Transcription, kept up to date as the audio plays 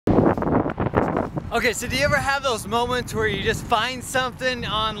Okay, so do you ever have those moments where you just find something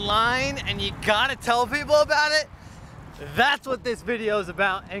online and you gotta tell people about it? That's what this video is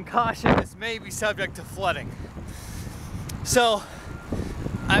about, and caution, this may be subject to flooding. So,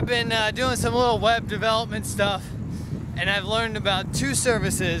 I've been doing some little web development stuff, and I've learned about two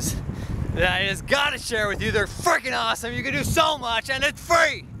services that I just gotta share with you. They're freaking awesome. You can do so much, and it's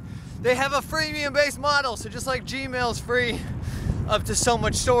free. They have a freemium-based model, so just like Gmail's free up to so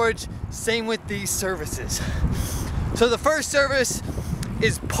much storage, same with these services. So the first service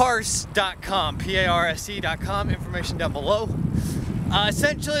is parse.com, P-A-R-S-E.com, information down below.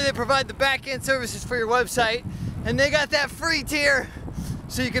 Essentially, they provide the back-end services for your website, and they got that free tier,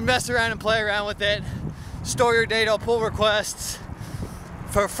 so you can mess around and play around with it, store your data, pull requests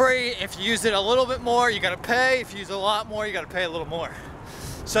for free. If you use it a little bit more, you gotta pay. If you use it a lot more, you gotta pay a little more.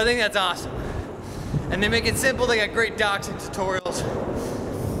 So I think that's awesome. And they make it simple. They got great docs and tutorials.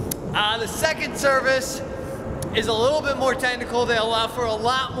 The second service is a little bit more technical. They allow for a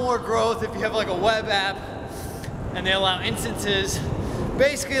lot more growth if you have like a web app, and they allow instances,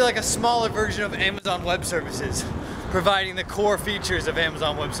 basically like a smaller version of Amazon Web Services, providing the core features of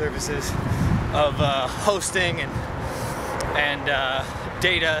Amazon Web Services of hosting and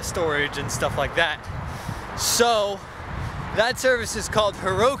data storage and stuff like that. So that service is called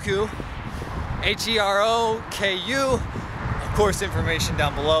Heroku, H-E-R-O-K-U, of course information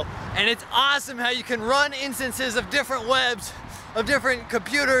down below. And it's awesome how you can run instances of different webs, of different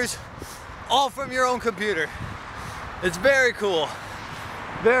computers, all from your own computer. It's very cool.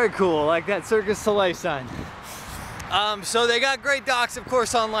 Very cool, like that Circus Soleil sign. So they got great docs, of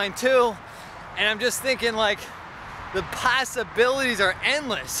course, online too. And I'm just thinking, like, the possibilities are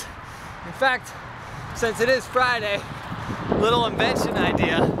endless. In fact, since it is Friday, little invention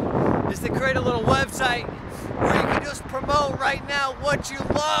idea is to create a little website where you can just promote right now what you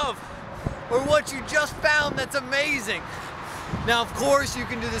love or what you just found that's amazing. Now, of course, you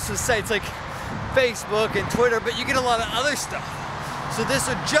can do this with sites like Facebook and Twitter, but you get a lot of other stuff. So this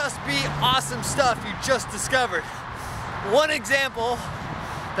would just be awesome stuff you just discovered. One example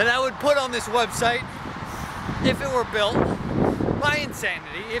that I would put on this website, if it were built by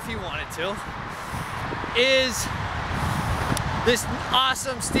insanity, if you wanted to, is this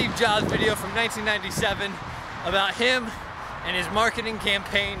awesome Steve Jobs video from 1997 about him and his marketing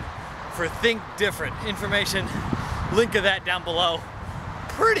campaign for Think Different. Information, link of that down below.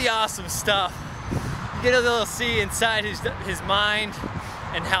 Pretty awesome stuff. You get a little see inside his mind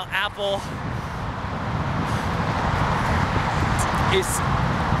and how Apple is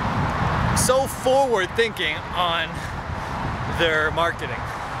so forward thinking on their marketing.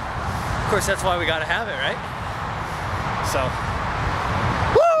 Of course, that's why we gotta have it, right? So,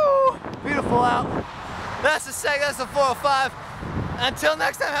 woo! Beautiful out. That's the 405. Until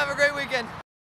next time, have a great weekend.